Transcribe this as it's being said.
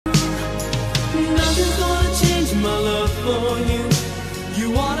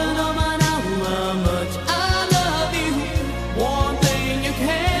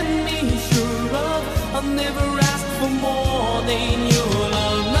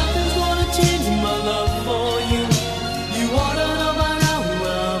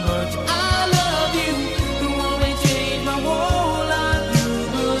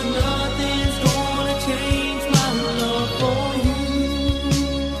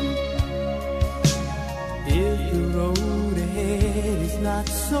not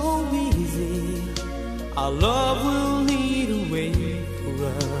so easy. Our love will lead a way for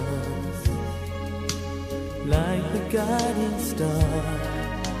us, like the guiding star.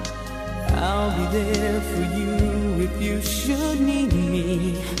 I'll be there for you if you should need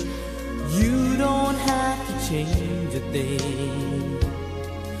me. You don't have to change a thing.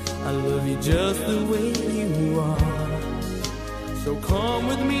 I love you just the way you are. So come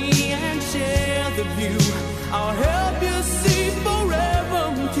with me and share the view. I'll help